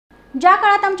ज्या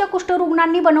काळात आमच्या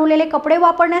कुष्ठरुग्णांनी बनवलेले कपडे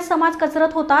वापरण्यास समाज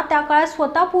कचरत होता, त्या काळात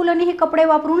स्वतः पुलंनी हे कपडे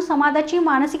वापरून समाजाची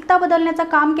मानसिकता बदलण्याचं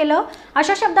काम केलं.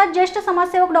 अशा शब्दात ज्येष्ठ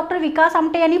समाजसेवक डॉक्टर विकास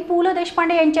आमटे यांनी पु ल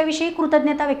देशपांडे यांच्याविषयी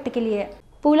कृतज्ञता व्यक्त केली आहे.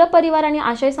 पु ल परिवार आणि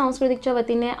आशय सांस्कृतिकच्या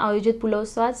वतीने आयोजित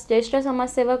पुलोत्सवात ज्येष्ठ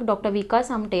समाजसेवक डॉक्टर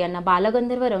विकास आमटे यांना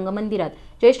बालगंधर्व रंगमंदिरात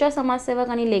ज्येष्ठ समाजसेवक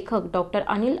आणि लेखक डॉक्टर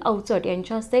अनिल अवचट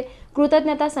यांच्या हस्ते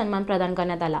कृतज्ञता सन्मान प्रदान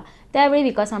करण्यात आला. त्यावेळी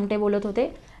विकास आमटे बोलत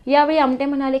होते. यावेळी आमटे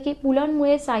म्हणाले की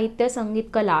पुलंमुळे साहित्य, संगीत,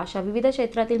 कला अशा विविध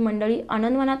क्षेत्रातील मंडळी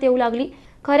अनन्वनात येऊ लागली.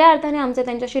 खऱ्या अर्थाने आमचे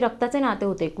त्यांच्याशी रक्ताचे नाते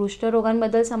होते.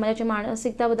 कुष्ठरोगांबद्दल समाजाची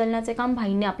मानसिकता बदलण्याचे काम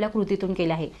भाईंनी आपल्या कृतीतून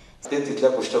केले आहे. ते तिथल्या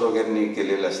कुष्ठरोग्यांनी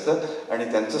केलेलं असतं आणि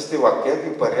त्यांचंच ते वाक्य आहे की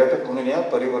पर्यटक म्हणून या,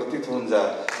 परिवर्तित होऊन जा.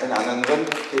 आणि आनंदवन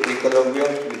हे एकलव्य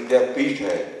विद्यापीठ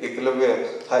आहे. एकलव्य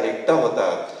हा एकटा होता.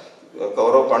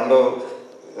 कौरव पांडव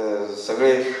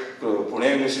सगळे पुणे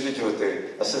युनिव्हर्सिटीचे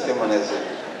होते असं ते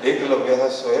म्हणायचे. एकलव्य हा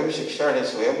स्वयंशिक्षा आणि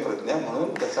स्वयंप्रज्ञा म्हणून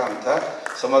त्याचा अंगठा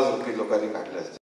समाजरूपी लोकांनी काढला असतो.